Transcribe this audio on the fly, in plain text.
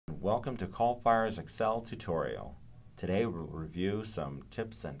welcome to CallFire's Excel tutorial. Today we'll review some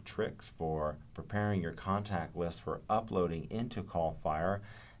tips and tricks for preparing your contact list for uploading into CallFire,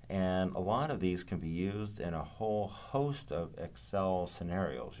 and a lot of these can be used in a whole host of Excel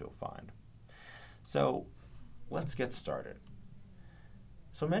scenarios you'll find. So let's get started.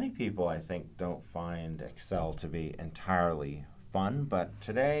 So many people, I think, don't find Excel to be entirely fun, but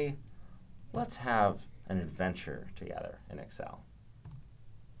today let's have an adventure together in Excel.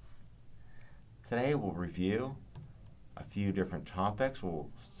 Today we'll review a few different topics. We'll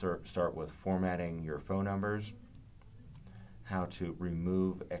start with formatting your phone numbers, how to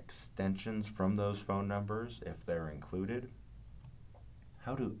remove extensions from those phone numbers if they're included,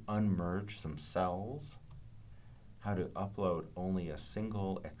 how to unmerge some cells, how to upload only a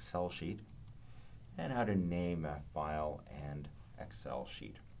single Excel sheet, and how to name a file and Excel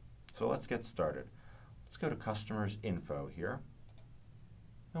sheet. So let's get started. Let's go to Customers Info here,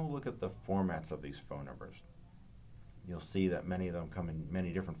 and we'll look at the formats of these phone numbers. You'll see that many of them come in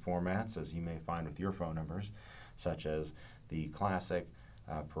many different formats, as you may find with your phone numbers, such as the classic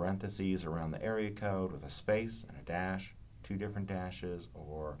parentheses around the area code with a space and a dash, two different dashes,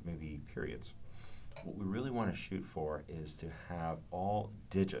 or maybe periods. What we really want to shoot for is to have all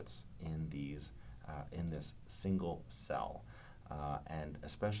digits in these in this single cell. And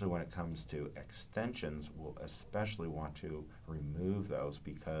especially when it comes to extensions, we'll especially want to remove those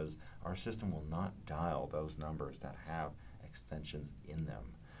because our system will not dial those numbers that have extensions in them.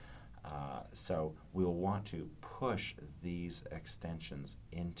 So we'll want to push these extensions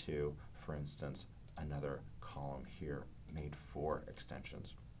into, for instance, another column here made for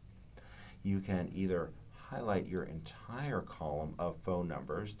extensions. You can either highlight your entire column of phone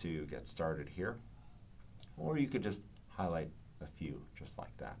numbers to get started here, or you could just highlight a few, just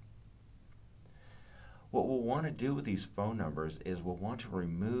like that. What we'll want to do with these phone numbers is we'll want to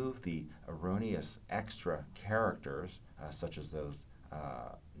remove the erroneous extra characters, such as those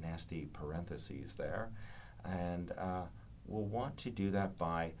nasty parentheses there, and we'll want to do that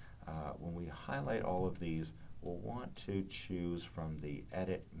by, when we highlight all of these, we'll want to choose from the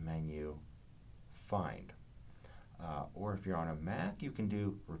Edit menu, Find. Or if you're on a Mac, you can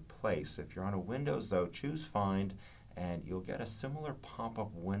do Replace. If you're on a Windows, though, choose Find, and you'll get a similar pop-up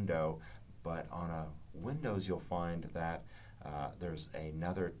window, but on a Windows you'll find that there's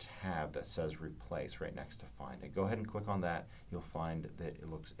another tab that says Replace right next to Find. And go ahead and click on that. You'll find that it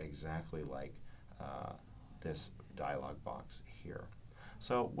looks exactly like this dialog box here.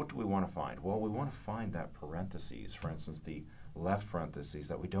 So what do we want to find? Well, we want to find that parentheses, for instance, the left parentheses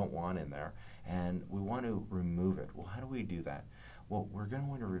that we don't want in there, and we want to remove it. Well, how do we do that? Well, we're going to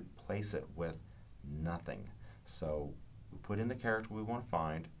want to replace it with nothing. So we put in the character we want to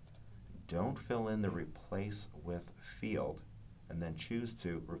find, don't fill in the replace with field, and then choose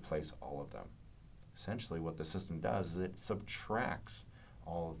to replace all of them. Essentially what the system does is it subtracts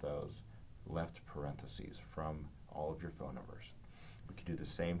all of those left parentheses from all of your phone numbers. We could do the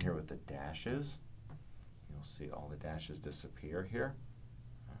same here with the dashes. You'll see all the dashes disappear here.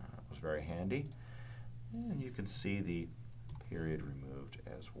 It was very handy. And you can see the period removed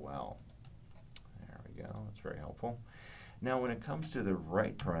as well. There we go. That's very helpful. Now when it comes to the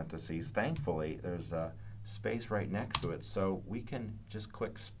right parentheses, thankfully there's a space right next to it, so we can just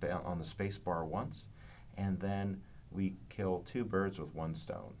click on the space bar once, and then we kill two birds with one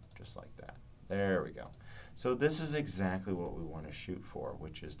stone, just like that. There we go. So this is exactly what we want to shoot for,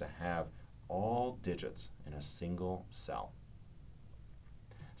 which is to have all digits in a single cell.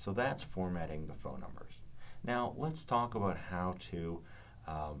 So that's formatting the phone numbers. Now let's talk about how to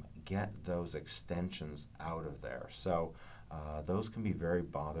get those extensions out of there. So those can be very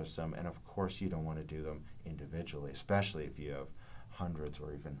bothersome, and of course you don't want to do them individually, especially if you have hundreds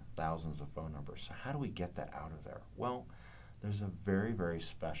or even thousands of phone numbers. So how do we get that out of there? Well, there's a very, very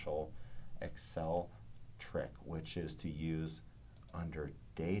special Excel trick, which is to use under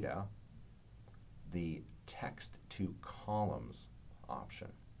Data the Text to Columns option.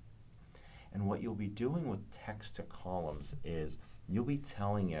 And what you'll be doing with text to columns is you'll be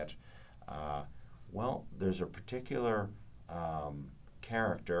telling it, well, there's a particular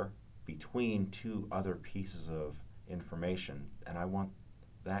character between two other pieces of information, and I want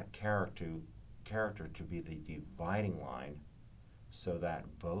that character to be the dividing line so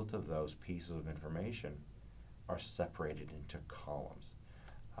that both of those pieces of information are separated into columns.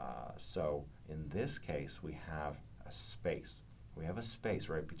 So in this case, we have a space. We have a space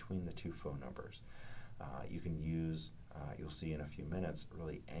right between the two phone numbers. You can use, you'll see in a few minutes,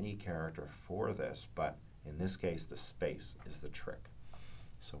 really any character for this, but in this case, the space is the trick.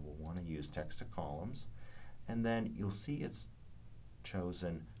 So we'll want to use text to columns, and then you'll see it's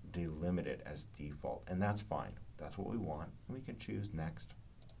chosen delimited as default, and that's fine. That's what we want. And we can choose next.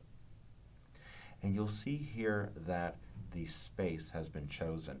 And you'll see here that the space has been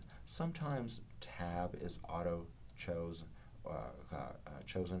chosen. Sometimes tab is auto chosen,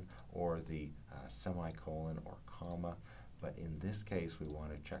 or the semicolon or comma, but in this case we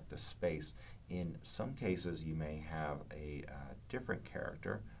want to check the space. In some cases you may have a different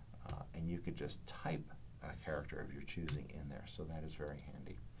character, and you could just type a character of your choosing in there, so that is very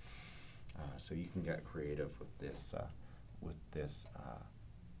handy. So you can get creative with this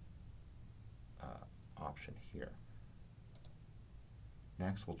option here.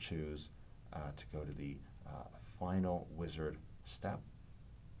 Next we'll choose to go to the final wizard step.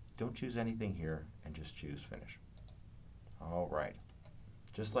 Don't choose anything here and just choose finish. All right,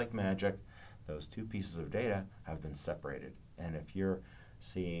 just like magic, those two pieces of data have been separated, and if you're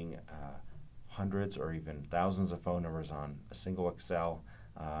seeing hundreds or even thousands of phone numbers on a single Excel,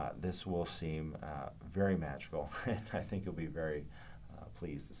 this will seem very magical, and I think you'll be very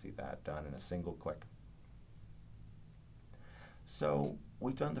pleased to see that done in a single click. So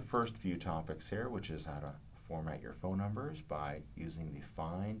we've done the first few topics here, which is how to format your phone numbers by using the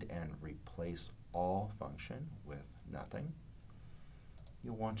find and replace all function with nothing.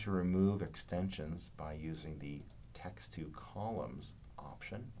 You'll want to remove extensions by using the text to columns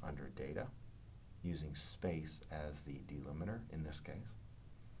option under data, using space as the delimiter in this case.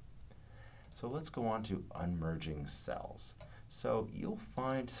 So let's go on to unmerging cells. So you'll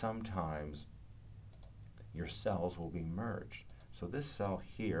find sometimes your cells will be merged. So this cell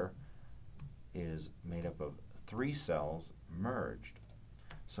here is made up of 3 cells merged.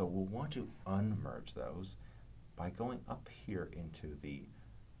 So we'll want to unmerge those by going up here into the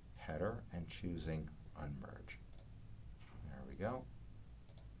header and choosing unmerge. There we go.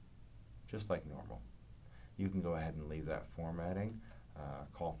 Just like normal. You can go ahead and leave that formatting.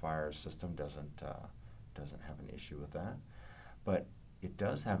 CallFire's system doesn't have an issue with that, but it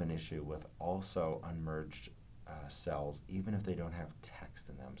does have an issue with also unmerged cells, even if they don't have text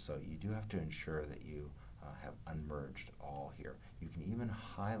in them. So you do have to ensure that you have unmerged all here. You can even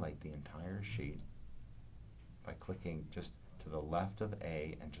highlight the entire sheet by clicking just to the left of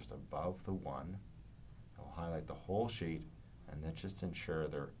A and just above the 1. It'll highlight the whole sheet, and then just ensure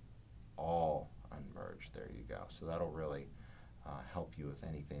they're all unmerged. There you go. So that'll really help you with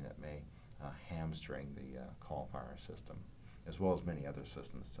anything that may hamstring the CallFire system, as well as many other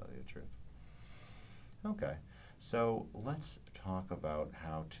systems, to tell you the truth. Okay, so let's talk about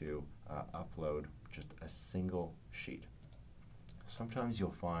how to upload just a single sheet. Sometimes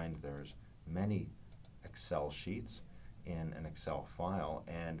you'll find there's many Excel sheets in an Excel file,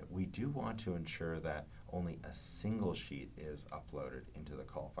 and we do want to ensure that only a single sheet is uploaded into the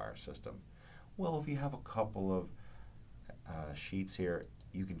CallFire system. Well, if you have a couple of sheets here,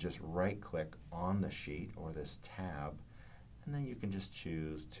 you can just right-click on the sheet or this tab, and then you can just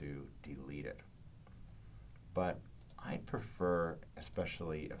choose to delete it. But I'd prefer,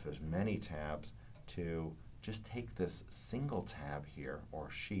 especially if there's many tabs, to just take this single tab here or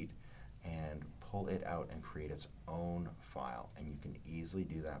sheet and pull it out and create its own file. And you can easily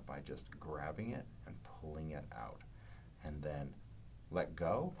do that by just grabbing it and pulling it out, and then let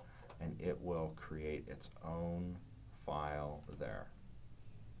go, and it will create its own file there.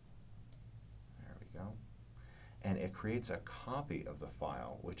 There we go. And it creates a copy of the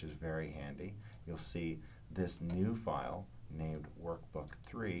file, which is very handy. You'll see this new file named Workbook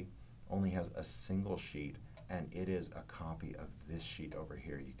 3 only has a single sheet, and it is a copy of this sheet over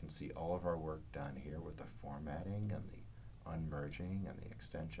here. You can see all of our work done here with the formatting and the unmerging and the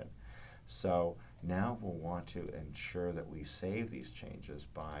extension. So now we'll want to ensure that we save these changes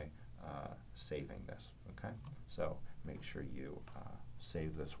by saving this. Okay, so make sure you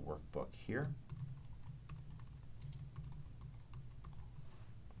save this workbook here.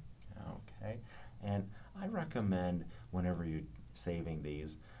 Okay, and I recommend whenever you're saving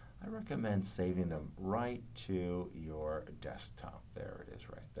these, I recommend saving them right to your desktop. There it is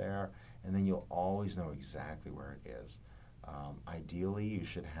right there, and then you'll always know exactly where it is. Ideally, you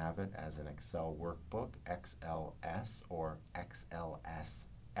should have it as an Excel workbook, XLS or XLSX,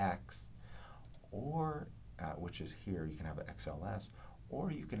 or which is here, you can have it XLS,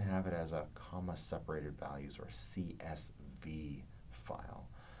 or you can have it as a comma separated values or CSV file.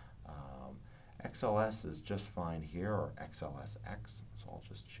 XLS is just fine here, or XLSX, so I'll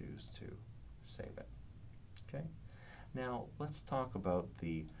just choose to save it. Okay, now let's talk about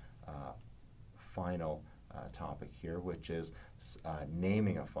the final topic here, which is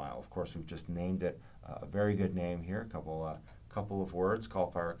naming a file. Of course, we've just named it a very good name here, couple of words,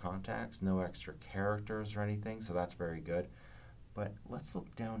 CallFire contacts, no extra characters or anything, so that's very good. But let's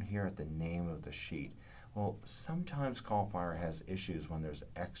look down here at the name of the sheet. Well, sometimes CallFire has issues when there's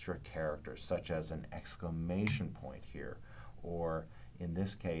extra characters, such as an exclamation point here, or in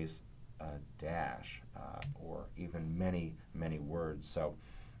this case, a dash, or even many, many words. So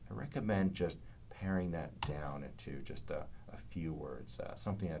I recommend just paring that down into just a few words,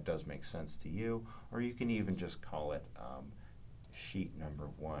 something that does make sense to you, or you can even just call it sheet number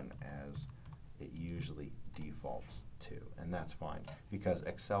 1 as it usually defaults to, and that's fine because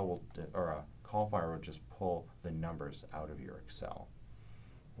Excel will, or CallFire will just pull the numbers out of your Excel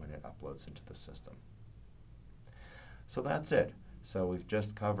when it uploads into the system. So that's it. So we've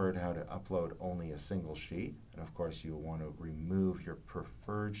just covered how to upload only a single sheet, and of course you'll want to remove your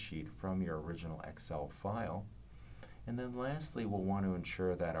preferred sheet from your original Excel file. And then lastly, we'll want to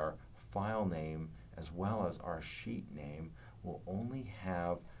ensure that our file name as well as our sheet name will only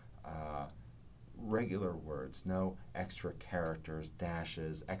have regular words, no extra characters,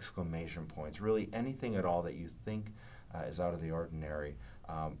 dashes, exclamation points, really anything at all that you think is out of the ordinary.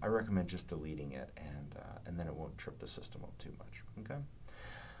 I recommend just deleting it, and then it won't trip the system up too much. Okay?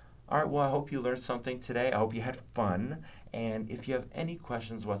 All right, well, I hope you learned something today. I hope you had fun, and if you have any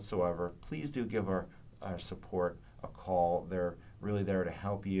questions whatsoever, please do give our support a call. They're really there to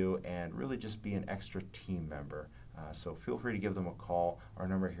help you and really just be an extra team member. So feel free to give them a call. Our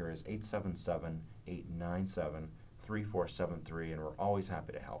number here is 877-897-3473, and we're always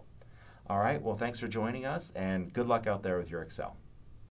happy to help. All right, well, thanks for joining us, and good luck out there with your Excel.